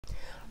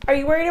Are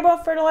you worried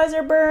about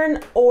fertilizer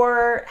burn,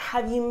 or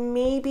have you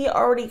maybe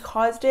already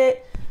caused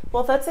it?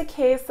 Well, if that's the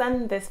case,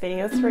 then this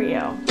video is for you.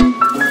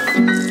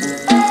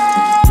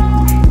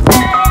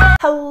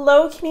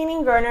 Hello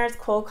Canadian gardeners,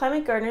 cold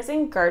climate gardeners,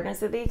 and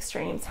gardeners of the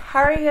extremes.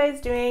 How are you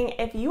guys doing?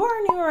 If you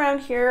are new around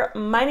here,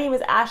 my name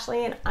is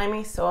Ashley and I'm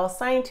a soil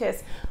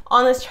scientist.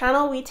 On this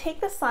channel, we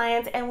take the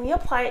science and we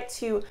apply it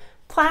to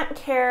plant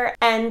care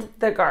and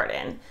the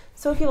garden.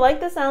 So if you like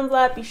the sounds of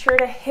that, be sure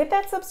to hit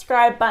that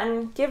subscribe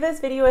button, give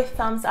this video a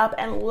thumbs up,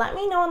 and let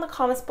me know in the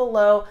comments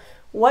below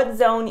what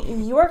zone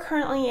you are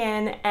currently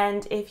in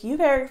and if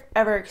you've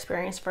ever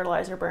experienced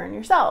fertilizer burn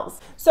yourselves.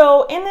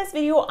 So in this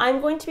video,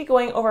 I'm going to be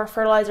going over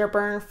fertilizer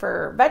burn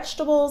for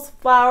vegetables,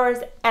 flowers,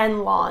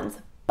 and lawns.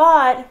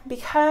 But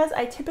because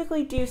I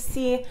typically do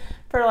see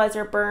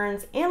fertilizer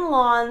burns in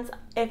lawns,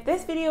 if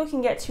this video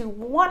can get to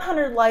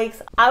 100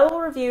 likes, I will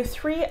review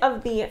 3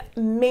 of the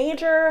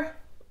major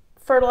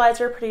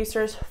fertilizer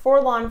producers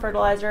for lawn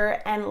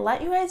fertilizer and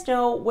let you guys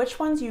know which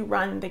ones you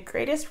run the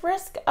greatest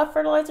risk of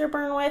fertilizer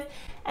burn with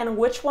and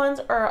which ones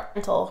are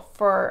essential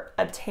for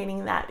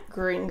obtaining that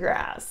green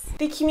grass.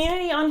 The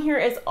community on here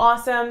is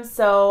awesome,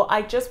 so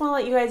I just want to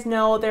let you guys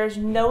know there's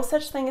no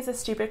such thing as a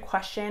stupid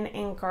question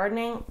in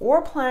gardening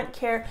or plant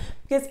care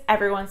because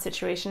everyone's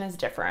situation is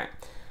different.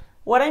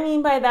 What I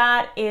mean by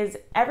that is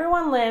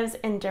everyone lives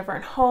in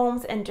different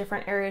homes in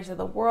different areas of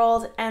the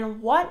world,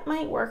 and what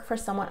might work for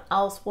someone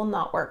else will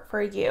not work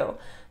for you.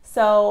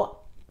 So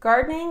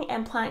gardening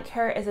and plant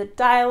care is a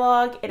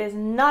dialogue. It is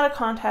not a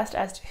contest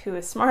as to who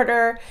is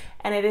smarter,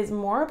 and it is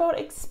more about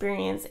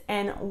experience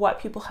and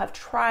what people have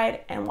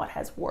tried and what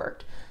has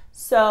worked.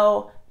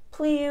 So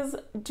please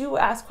do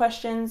ask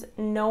questions.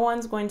 No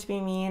one's going to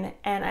be mean,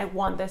 and I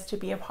want this to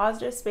be a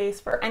positive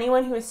space for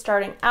anyone who is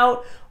starting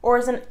out or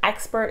is an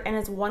expert and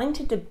is wanting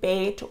to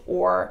debate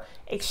or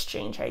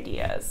exchange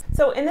ideas.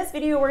 So in this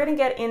video, we're going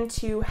to get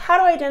into how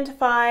to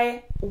identify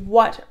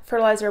what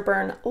fertilizer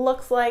burn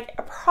looks like,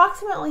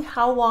 approximately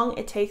how long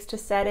it takes to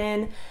set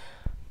in,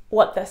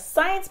 what the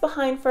science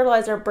behind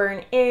fertilizer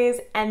burn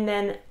is, and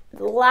then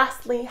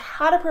lastly,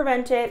 how to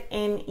prevent it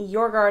in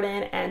your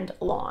garden and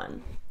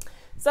lawn.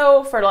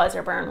 So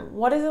fertilizer burn,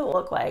 what does it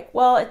look like?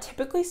 Well, it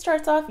typically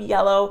starts off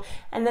yellow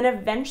and then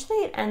eventually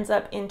it ends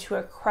up into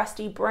a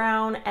crusty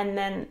brown and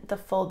then the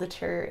full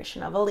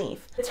deterioration of a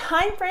leaf. The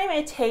time frame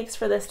it takes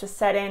for this to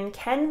set in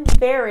can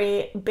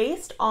vary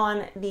based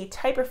on the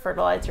type of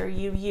fertilizer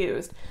you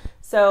used.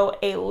 So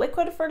a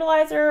liquid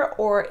fertilizer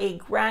or a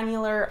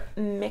granular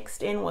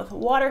mixed in with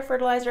water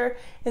fertilizer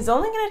is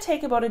only going to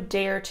take about a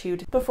day or two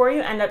before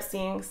you end up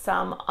seeing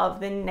some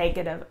of the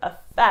negative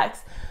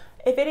effects.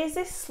 If it is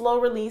a slow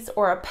release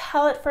or a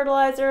pellet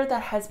fertilizer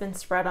that has been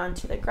spread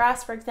onto the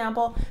grass, for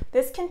example,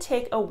 this can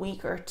take a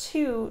week or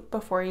 2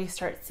 before you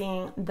start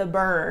seeing the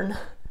burn,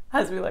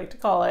 as we like to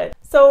call it.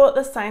 So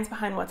the science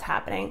behind what's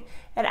happening,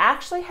 it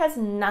actually has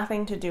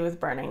nothing to do with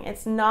burning.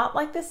 It's not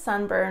like the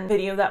sunburn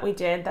video that we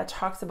did that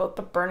talks about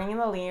the burning in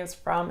the leaves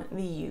from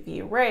the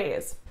UV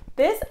rays.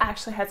 This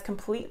actually has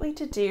completely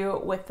to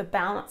do with the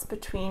balance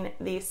between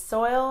the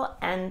soil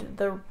and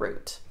the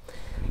root.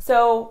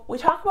 So we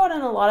talk about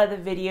in a lot of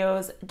the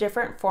videos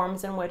different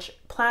forms in which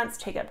plants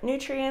take up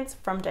nutrients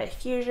from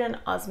diffusion,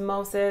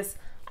 osmosis,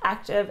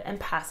 active and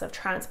passive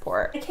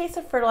transport. In the case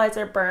of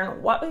fertilizer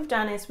burn, what we've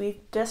done is we've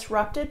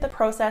disrupted the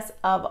process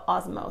of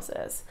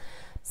osmosis.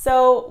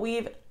 So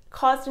we've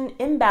caused an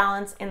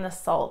imbalance in the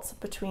salts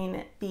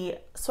between the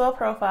soil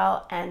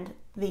profile and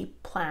the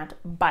plant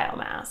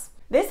biomass.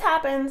 This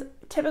happens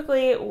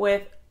typically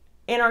with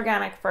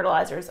inorganic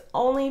fertilizers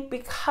only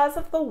because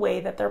of the way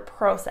that they're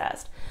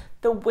processed.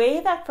 The way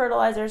that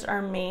fertilizers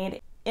are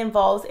made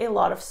involves a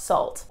lot of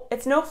salt.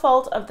 It's no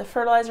fault of the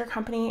fertilizer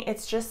company,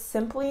 it's just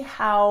simply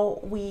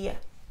how we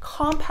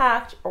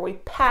compact or we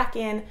pack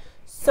in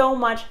so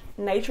much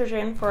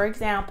nitrogen, for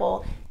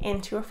example,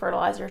 into a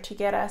fertilizer to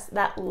get us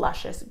that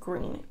luscious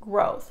green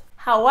growth.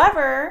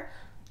 However,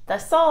 the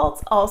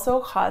salts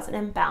also cause an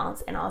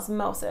imbalance in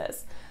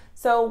osmosis.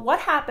 So what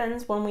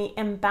happens when we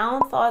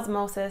imbalance the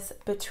osmosis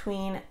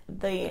between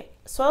the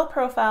soil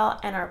profile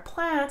and our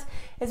plant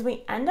is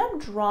we end up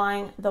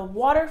drawing the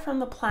water from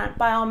the plant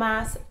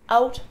biomass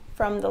out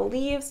from the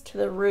leaves to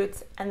the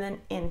roots and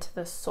then into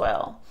the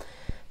soil.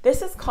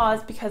 This is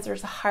caused because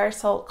there's a higher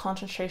salt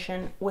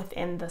concentration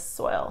within the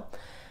soil.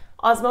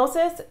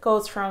 Osmosis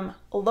goes from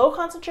low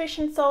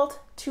concentration salt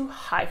to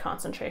high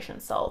concentration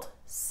salt.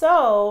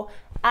 So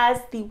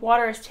as the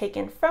water is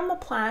taken from the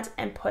plant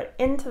and put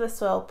into the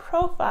soil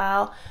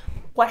profile,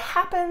 what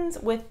happens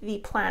with the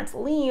plant's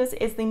leaves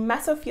is the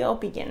mesophyll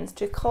begins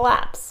to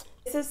collapse.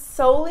 This is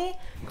solely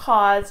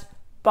caused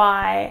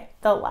by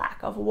the lack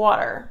of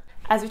water.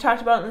 As we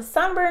talked about in the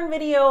sunburn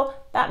video,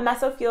 that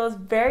mesophyll is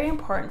very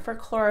important for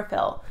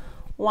chlorophyll.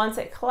 Once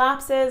it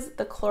collapses,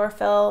 the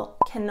chlorophyll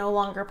can no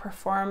longer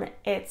perform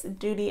its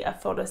duty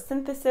of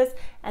photosynthesis,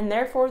 and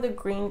therefore the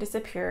green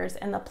disappears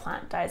and the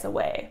plant dies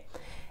away.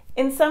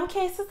 In some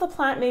cases, the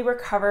plant may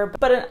recover,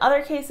 but in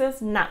other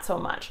cases, not so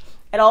much.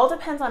 It all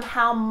depends on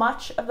how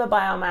much of the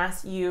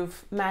biomass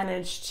you've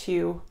managed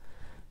to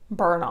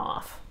burn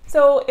off.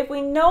 So if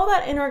we know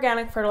that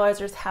inorganic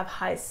fertilizers have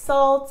high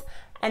salts,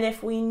 and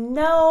if we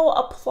know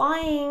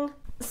applying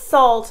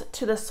salt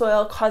to the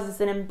soil causes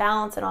an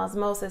imbalance in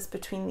osmosis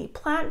between the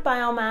plant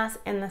biomass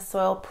and the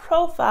soil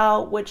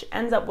profile, which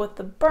ends up with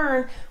the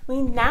burn,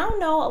 we now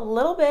know a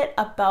little bit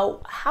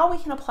about how we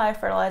can apply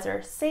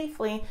fertilizer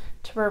safely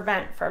to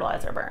prevent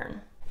fertilizer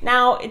burn.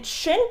 Now, it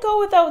shouldn't go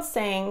without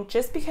saying,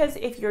 just because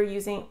if you're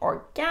using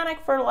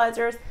organic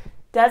fertilizers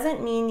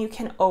doesn't mean you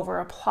can over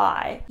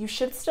apply. You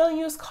should still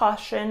use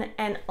caution,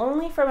 and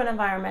only from an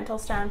environmental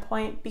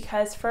standpoint,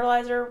 because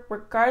fertilizer,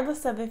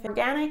 regardless of if it's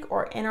organic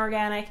or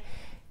inorganic,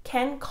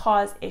 can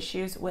cause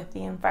issues with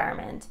the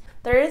environment.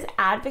 There is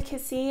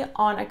advocacy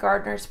on a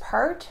gardener's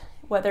part,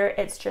 whether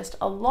it's just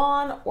a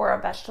lawn or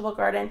a vegetable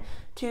garden,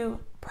 to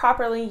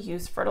properly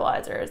use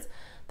fertilizers.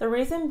 The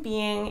reason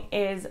being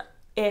is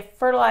if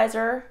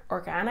fertilizer,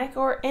 organic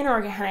or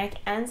inorganic,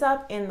 ends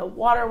up in the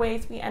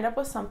waterways, we end up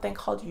with something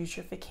called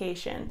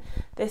eutrophication.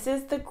 This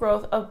is the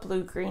growth of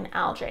blue-green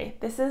algae.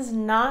 This is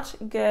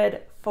not good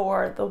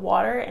for the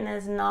water and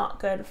is not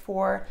good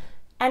for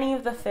any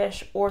of the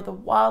fish or the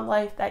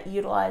wildlife that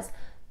utilize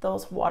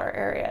those water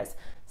areas.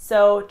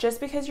 So just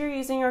because you're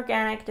using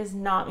organic does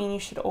not mean you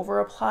should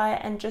over apply,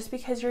 and just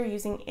because you're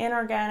using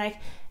inorganic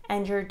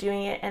and you're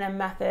doing it in a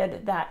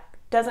method that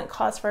doesn't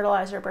cause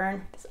fertilizer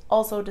burn, this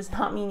also does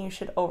not mean you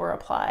should over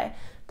apply.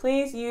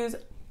 Please use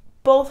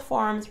both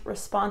forms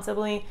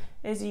responsibly.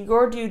 It is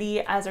your duty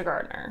as a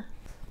gardener.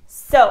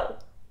 So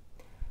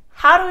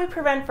how do we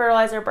prevent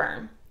fertilizer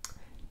burn?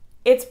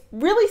 It's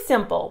really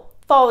simple.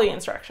 Follow the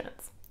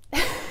instructions.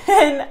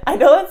 And I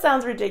know that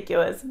sounds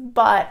ridiculous,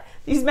 but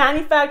these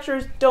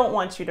manufacturers don't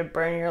want you to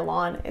burn your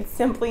lawn. It's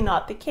simply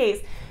not the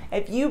case.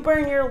 If you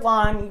burn your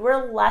lawn, you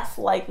are less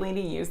likely to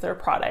use their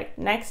product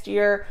next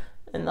year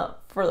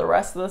for the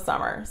rest of the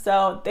summer.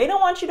 So they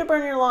don't want you to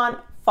burn your lawn.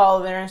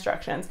 Follow their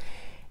instructions.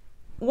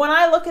 When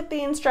I look at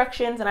the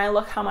instructions and I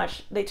look how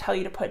much they tell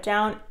you to put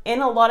down,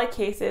 in a lot of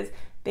cases,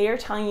 they are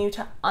telling you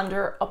to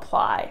under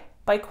apply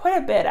by quite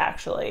a bit,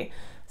 actually.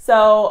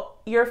 So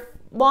your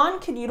lawn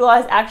could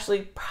utilize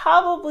actually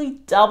probably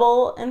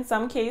double in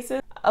some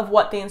cases of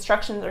what the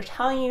instructions are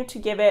telling you to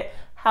give it.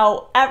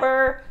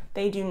 However,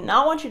 they do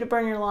not want you to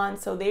burn your lawn,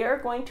 so they are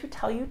going to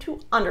tell you to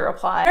under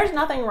apply. There's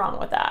nothing wrong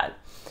with that.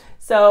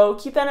 So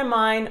keep that in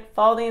mind,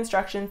 follow the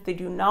instructions. They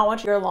do not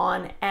want your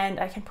lawn, and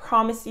I can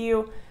promise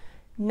you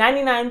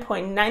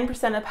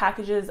 99.9% of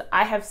packages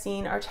I have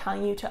seen are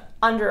telling you to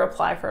under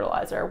apply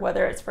fertilizer,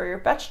 whether it's for your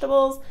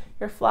vegetables,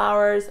 your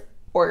flowers,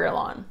 or your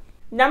lawn.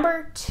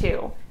 Number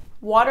 2,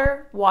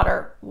 water,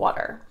 water,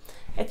 water.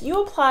 If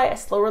you apply a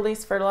slow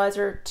release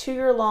fertilizer to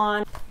your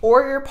lawn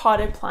or your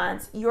potted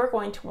plants, you're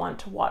going to want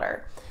to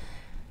water.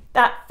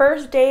 That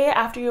first day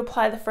after you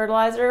apply the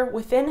fertilizer,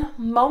 within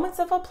moments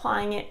of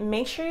applying it,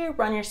 make sure you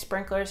run your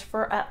sprinklers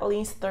for at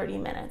least 30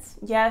 minutes.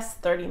 Yes,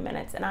 30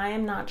 minutes, and I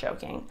am not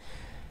joking.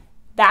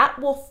 That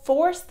will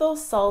force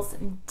those salts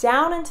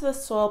down into the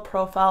soil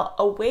profile,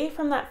 away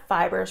from that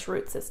fibrous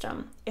root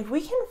system. If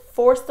we can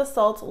force the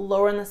salts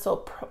lower in the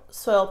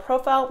soil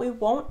profile, we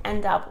won't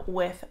end up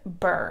with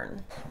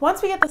burn.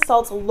 Once we get the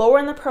salts lower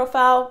in the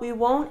profile, we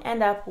won't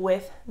end up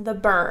with the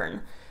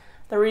burn.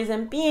 The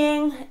reason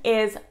being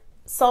is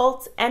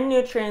salts and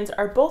nutrients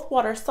are both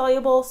water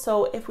soluble,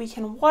 so if we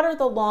can water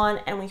the lawn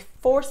and we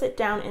force it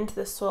down into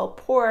the soil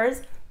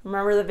pores,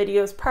 remember the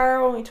videos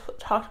prior when we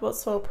talked about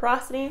soil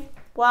porosity?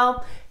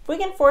 Well, if we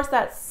can force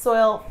that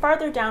soil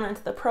farther down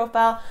into the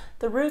profile,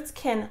 the roots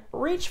can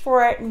reach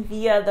for it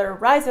via their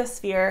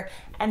rhizosphere,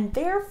 and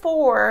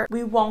therefore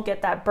we won't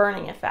get that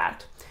burning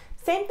effect.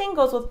 Same thing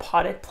goes with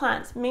potted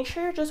plants. Make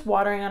sure you're just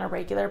watering on a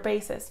regular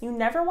basis. You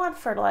never want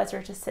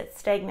fertilizer to sit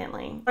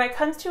stagnantly. When it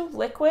comes to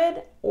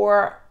liquid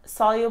or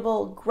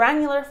soluble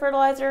granular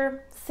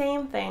fertilizer,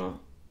 same thing.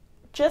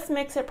 Just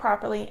mix it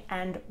properly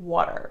and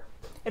water.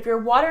 If you're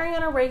watering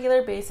on a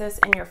regular basis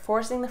and you're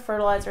forcing the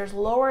fertilizers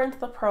lower into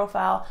the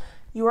profile,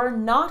 you are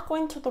not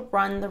going to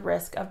run the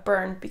risk of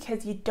burn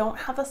because you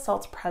don't have the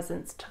salt's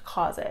presence to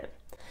cause it.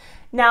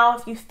 Now,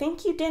 if you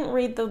think you didn't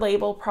read the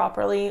label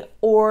properly,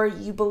 or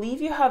you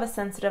believe you have a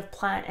sensitive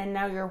plant and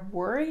now you're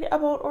worried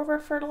about over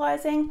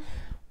fertilizing,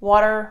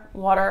 water,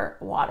 water,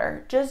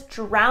 water. Just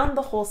drown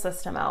the whole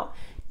system out.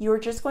 You are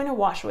just going to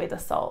wash away the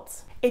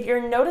salts. If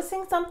you're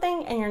noticing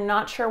something and you're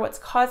not sure what's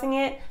causing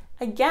it,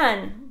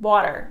 again,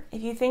 water.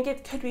 If you think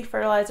it could be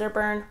fertilizer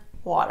burn,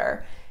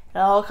 water. It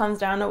all comes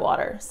down to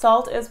water.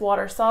 Salt is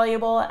water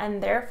soluble,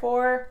 and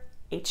therefore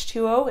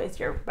H2O is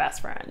your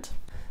best friend.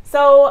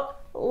 So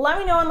let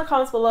me know in the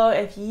comments below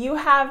if you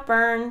have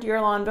burned your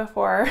lawn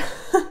before.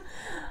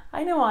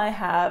 I know I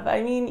have.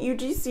 I mean, you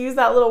just use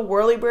that little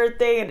whirlybird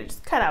thing and it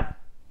just kind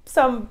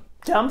of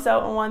dumps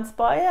out in one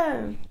spot.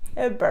 Yeah,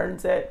 it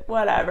burns it,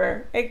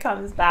 whatever, it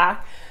comes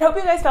back. I hope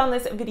you guys found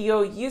this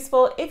video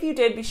useful. If you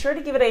did, be sure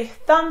to give it a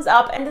thumbs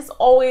up, and as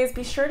always,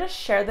 be sure to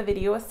share the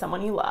video with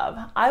someone you love.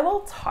 I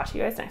will talk to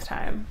you guys next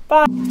time.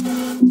 Bye.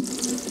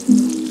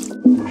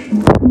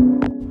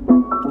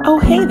 Oh,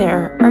 hey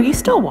there, are you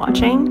still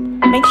watching?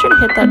 Make sure to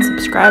hit that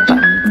subscribe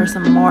button for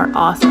some more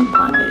awesome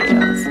plant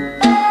videos.